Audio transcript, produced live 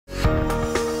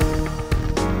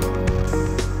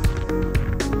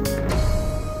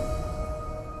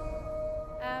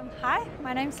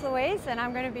my name's Louise and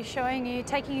I'm going to be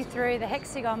taking you through the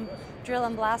Hexagon drill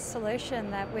and blast solution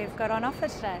that we've got on offer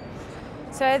today.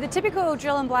 So the typical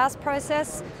drill and blast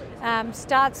process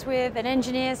starts with an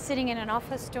engineer sitting in an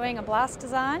office doing a blast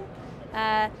design.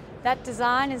 That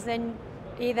design is then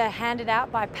either handed out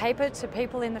by paper to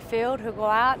people in the field who go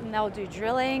out and they'll do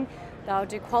drilling, they'll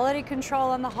do quality control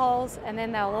on the holes, and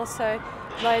then they'll also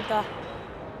load the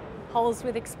holes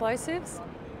with explosives.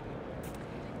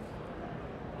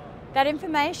 That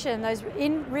information, those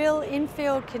real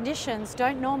in-field conditions,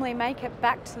 don't normally make it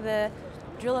back to the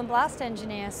drill and blast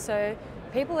engineer, so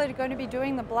people are going to be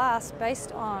doing the blast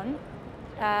based on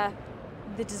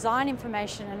the design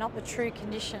information and not the true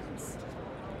conditions.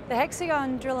 The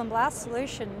Hexagon drill and blast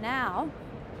solution now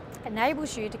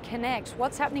enables you to connect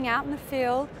what's happening out in the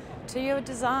field to your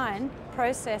design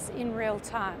process in real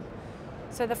time.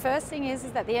 So the first thing is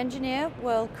that the engineer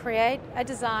will create a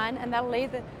design, and that'll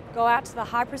either go out to the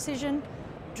high precision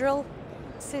drill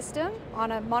system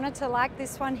on a monitor like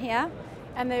this one here,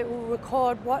 and it will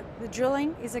record what the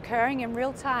drilling is occurring in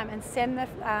real time and send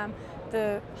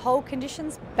the hole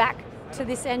conditions back to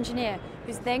this engineer,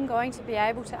 who's then going to be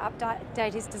able to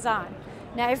update his design.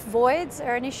 Now, if voids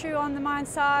are an issue on the mine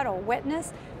site or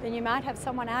wetness, then you might have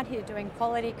someone out here doing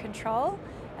quality control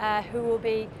who will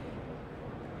be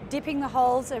dipping the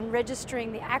holes and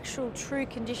registering the actual true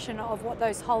condition of what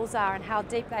those holes are and how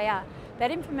deep they are.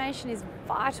 That information is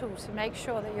vital to make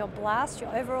sure that your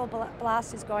overall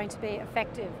blast is going to be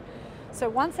effective. So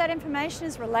once that information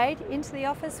is relayed into the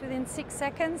office within 6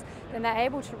 seconds, then they're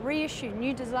able to reissue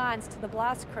new designs to the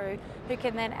blast crew, who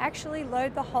can then actually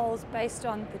load the holes based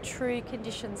on the true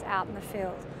conditions out in the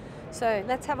field. So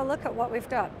let's have a look at what we've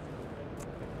got.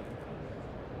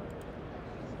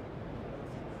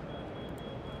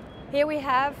 Here we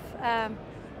have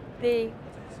the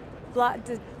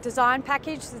design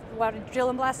package, what a drill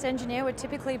and blast engineer would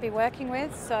typically be working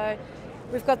with. So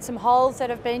we've got some holes that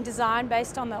have been designed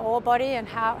based on the ore body and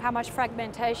how much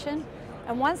fragmentation.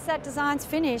 And once that design's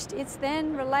finished, it's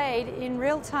then relayed in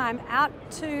real time out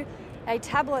to a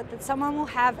tablet that someone will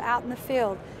have out in the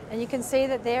field. And you can see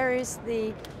that there is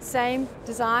the same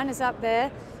design as up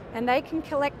there, and they can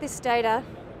collect this data,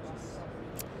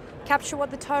 capture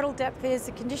what the total depth is,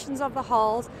 the conditions of the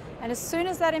holes, and as soon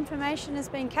as that information has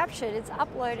been captured, it's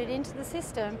uploaded into the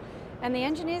system, and the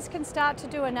engineers can start to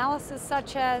do analysis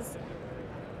such as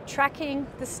tracking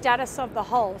the status of the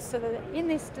holes. So that in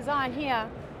this design here,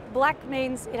 black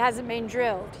means it hasn't been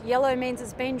drilled, yellow means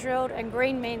it's been drilled, and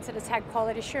green means that it's had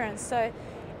quality assurance. So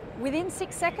within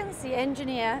 6 seconds, the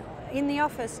engineer in the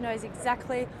office knows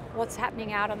exactly what's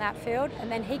happening out on that field, and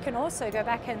then he can also go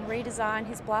back and redesign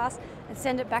his blast and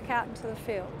send it back out into the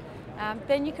field.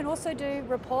 Then you can also do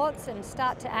reports and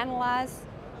start to analyse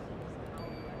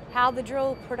how the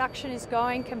drill production is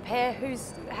going, compare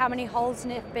how many holes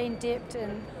have been dipped,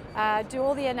 and do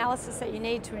all the analysis that you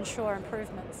need to ensure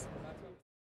improvements.